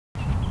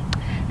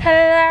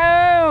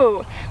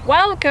Hello!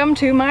 Welcome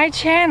to my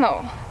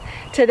channel.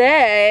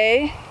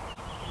 Today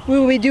we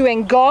will be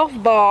doing golf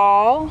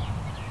ball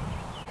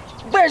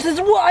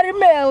versus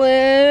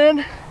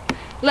watermelon.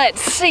 Let's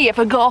see if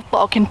a golf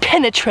ball can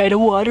penetrate a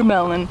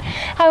watermelon.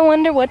 I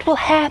wonder what will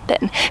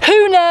happen.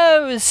 Who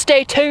knows?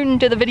 Stay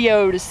tuned to the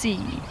video to see.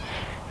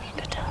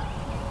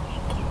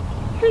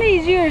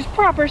 Please use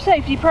proper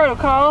safety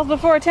protocols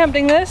before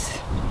attempting this.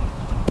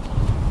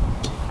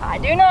 I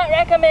do not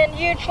recommend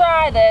you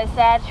try this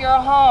at your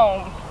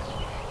home.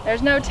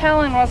 There's no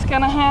telling what's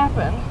gonna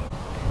happen.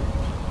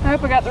 I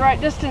hope I got the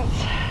right distance.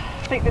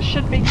 I think this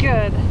should be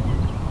good.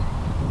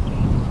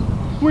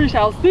 We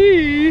shall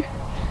see.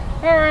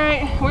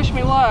 Alright, wish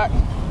me luck.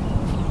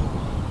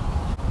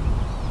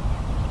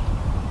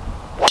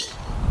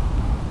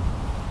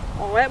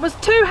 Oh, that was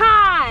too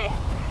high.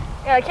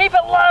 Gotta keep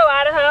it low,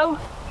 Idaho.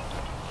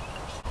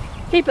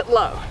 Keep it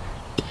low.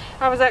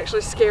 I was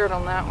actually scared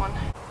on that one.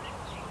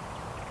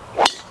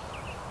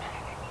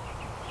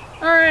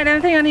 Alright, I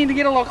think I need to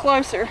get a little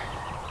closer.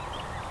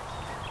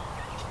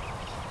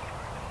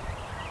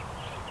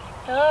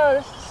 Oh,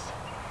 this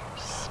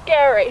is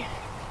scary.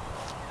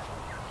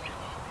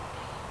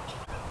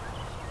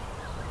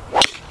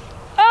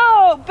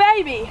 Oh,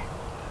 baby!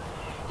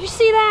 Did you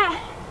see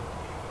that?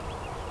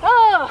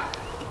 Oh!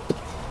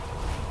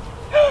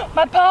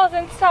 My ball's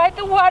inside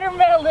the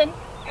watermelon.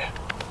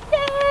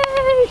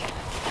 Yay!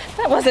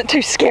 That wasn't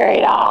too scary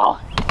at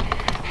all.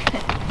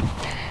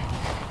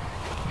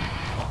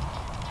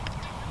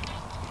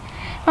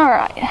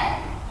 Alright,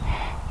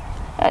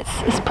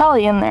 it's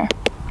probably in there.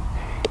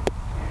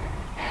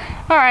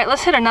 Alright,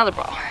 let's hit another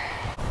ball.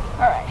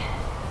 Alright.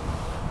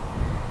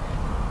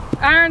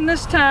 Iron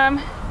this time.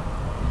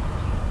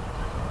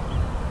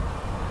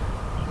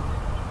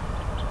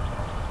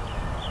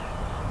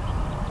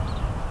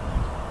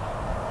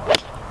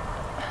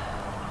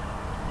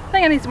 I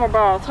think I need some more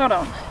balls. Hold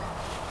on.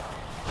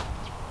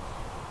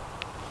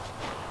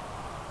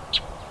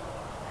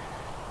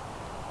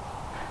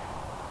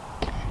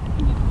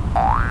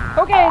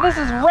 Okay, this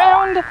is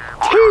round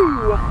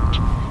 2.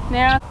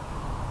 Now,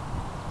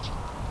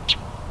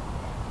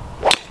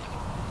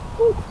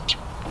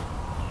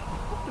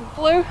 something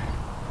flew.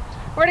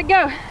 Where'd it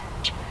go?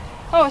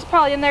 Oh, it's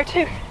probably in there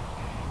too.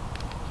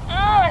 Oh,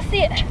 I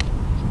see it.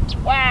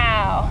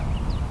 Wow.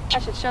 I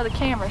should show the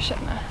camera,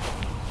 shouldn't I?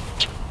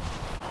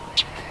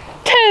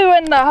 2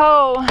 in the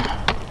hole.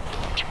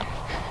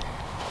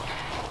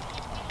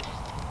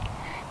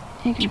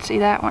 You can see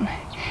that one.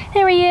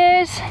 There he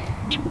is.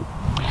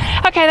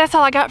 Okay, that's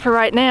all I got for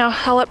right now.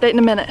 I'll update in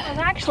a minute. I was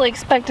actually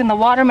expecting the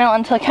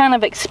watermelon to kind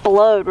of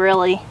explode,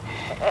 really.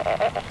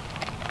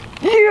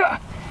 Yeah!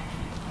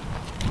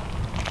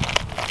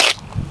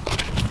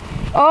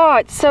 Oh,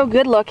 it's so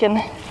good looking.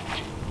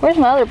 Where's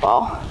my other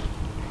ball?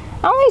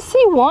 I only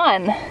see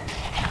one.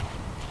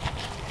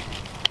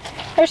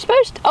 They're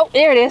supposed to, oh,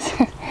 there it is.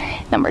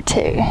 Number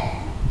 2.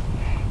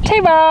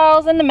 2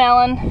 balls in the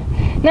melon.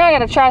 Now I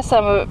gotta try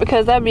some of it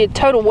because that'd be a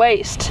total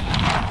waste.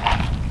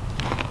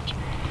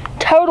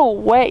 Total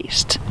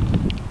waste.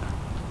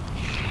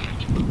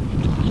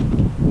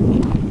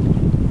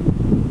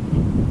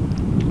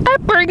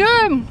 That's pretty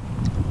good.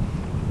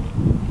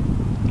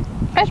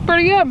 That's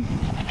pretty good.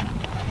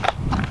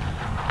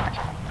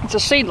 It's a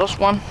seedless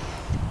one.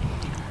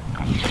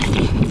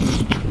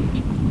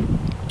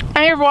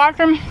 And here's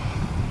watching.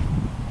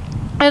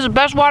 It's the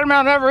best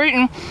watermelon I've ever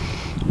eaten.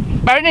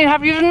 But I didn't have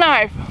to use a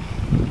knife.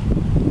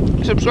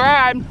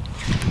 Subscribe.